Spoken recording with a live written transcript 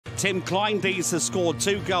Tim Kleindienst has scored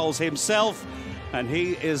 2 goals himself, and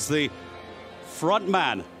he is the front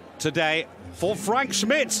man today for Frank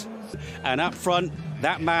Schmidt. And up front,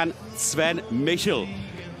 that man, Sven Michel,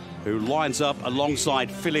 who lines up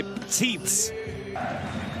alongside Philipp Tietz.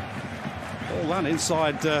 All that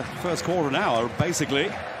inside first quarter of an hour,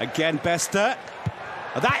 basically. Again, Bester.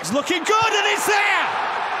 That's looking good, and it's there!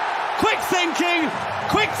 Quick thinking,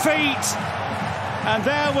 quick feet. And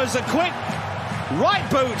there was a quick right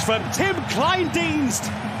boot from Tim Kleindienst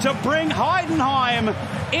to bring Heidenheim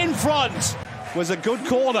in front. Was a good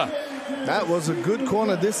corner. That was a good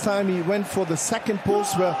corner. This time he went for the second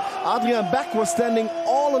post where Adrian Beck was standing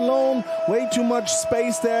all alone. Way too much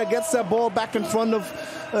space there. Gets that ball back in front of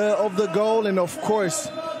the goal. And of course,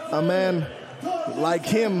 a man like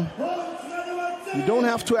him, you don't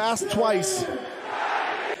have to ask twice.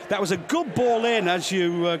 That was a good ball in, as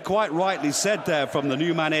you quite rightly said there, from the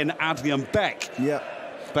new man in, Adrian Beck. Yeah.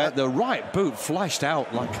 But the right boot flashed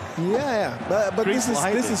out like... Yeah, but this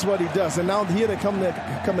is what he does. And now here they come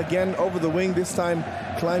again over the wing. This time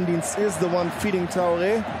Kleindienst is the one feeding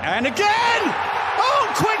Thorup. And again!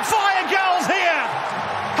 Oh, quick fire goals here!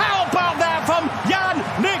 How about that from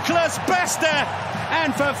Jan-Niklas Bester?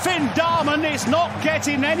 And for Finn Darman, it's not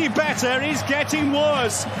getting any better, it's getting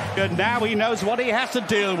worse. And now he knows what he has to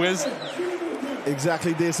deal with.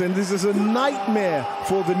 Exactly this, and this is a nightmare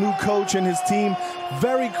for the new coach and his team.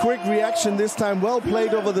 Very quick reaction this time, well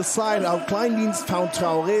played over the side. Now Kleindienst found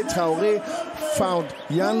Thorup found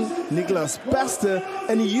Jan-Niklas Bester,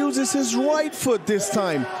 and he uses his right foot this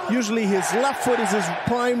time. Usually his left foot is his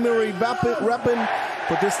primary weapon,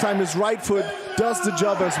 but this time his right foot does the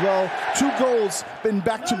job as well. 2 goals in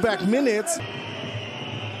back-to-back minutes.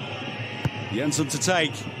 Jensen to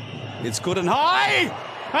take. It's good and high,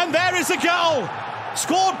 and there is the goal,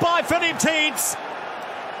 scored by Philipp Tietz.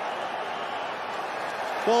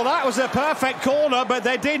 Well, that was a perfect corner, but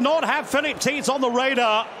they did not have Philipp Tietz on the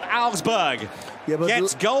radar. Augsburg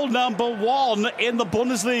gets goal number 1 in the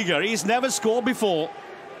Bundesliga. He's never scored before.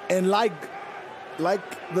 And like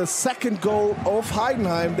the second goal of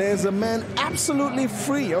Heidenheim, there's a man absolutely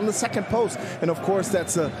free on the second post. And of course,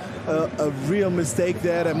 that's a real mistake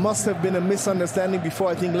there. There must have been a misunderstanding before.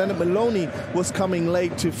 I think Leonard Maloney was coming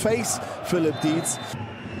late to face Philipp Tietz.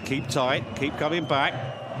 Keep tight, keep coming back.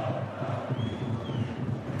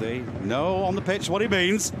 They know on the pitch what he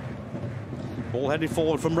means. Ball headed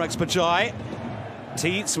forward from Rex Bajai.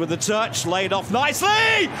 Tietz with the touch, laid off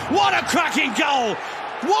nicely. What a cracking goal!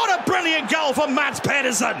 What a brilliant goal from Mads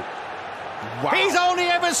Pedersen! Wow. He's only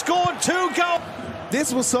ever scored 2 goals.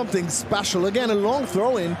 This was something special. Again, a long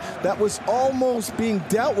throw-in that was almost being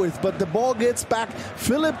dealt with, but the ball gets back.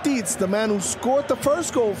 Philipp Tietz, the man who scored the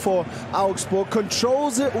first goal for Augsburg,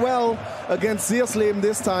 controls it well against Siersleben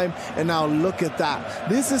this time. And now look at that.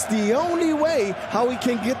 This is the only way how he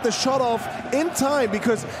can get the shot off in time,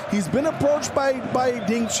 because he's been approached by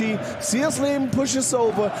Dingchi. Siersleben pushes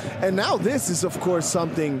over, and now this is, of course,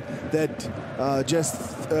 something that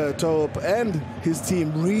Jess Thorup and his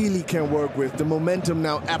team really can work with. The momentum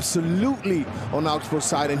now absolutely on Augsburg's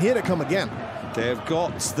side, and here they come again. They've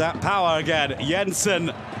got that power again.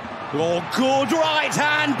 Jensen, oh, good right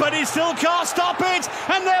hand, but he still can't stop it,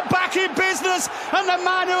 and they're back in business, and the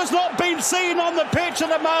man who has not been seen on the pitch at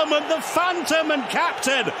the moment, the phantom and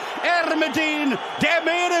captain, Ermedin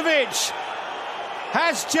Demirovic,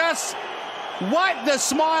 has just wiped the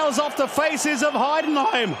smiles off the faces of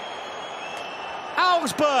Heidenheim.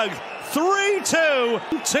 Augsburg 3-2,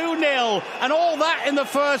 2-0, and all that in the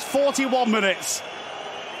first 41 minutes.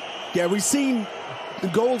 Yeah, we've seen the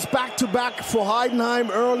goals back-to-back for Heidenheim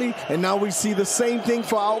early, and now we see the same thing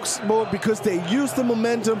for Augsburg, because they use the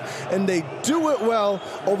momentum and they do it well.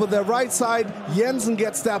 Over their right side, Jensen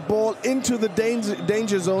gets that ball into the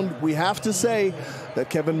danger zone. We have to say that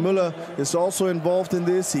Kevin Müller is also involved in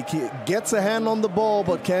this. He gets a hand on the ball,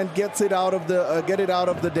 but can't get it out of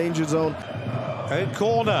the danger zone. A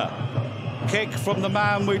corner kick from the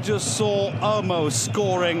man we just saw almost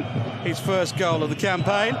scoring his first goal of the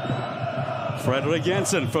campaign. Fredrik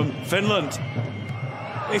Jensen from Finland.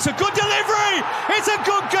 It's a good delivery, it's a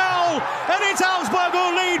good goal, and it's Augsburg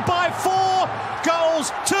who lead by 4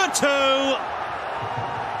 goals to 2.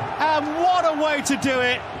 And what a way to do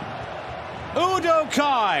it. Udo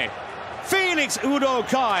Kai, Felix Udo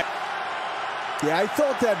Kai. Yeah, I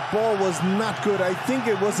thought that ball was not good. I think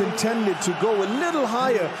it was intended to go a little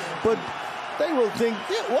higher, but they will think,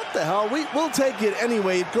 yeah, what the hell, we'll take it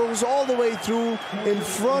anyway. It goes all the way through in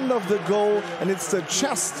front of the goal, and it's the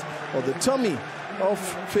chest or the tummy of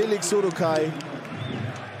Felix Udo Kai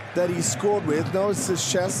that he scored with. Now it's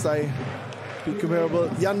his chest. I be comparable.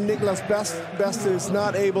 Jan-Niklas Best is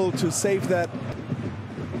not able to save that.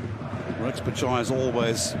 Rexbejai is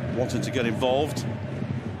always wanting to get involved.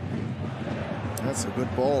 That's a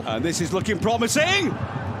good ball. And this is looking promising.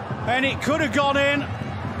 And it could have gone in,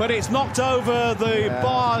 but it's knocked over the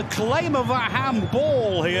bar. Claim of a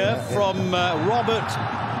handball here from Robert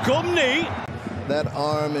Gumny. That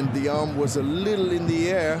arm, and the arm was a little in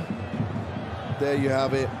the air. There you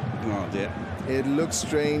have it. Oh dear. It looks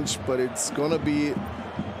strange, but it's gonna be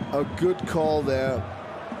a good call there,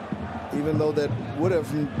 even though that would have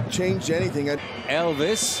changed anything.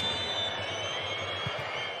 Elvis.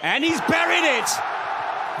 And he's buried it.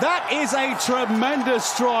 That is a tremendous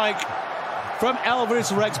strike from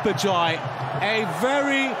Elvis Rexbejai. A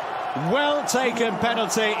very well taken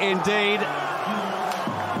penalty indeed.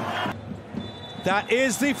 That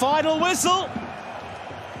is the final whistle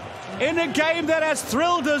in a game that has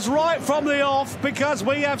thrilled us right from the off, because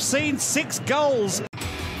we have seen 6 goals.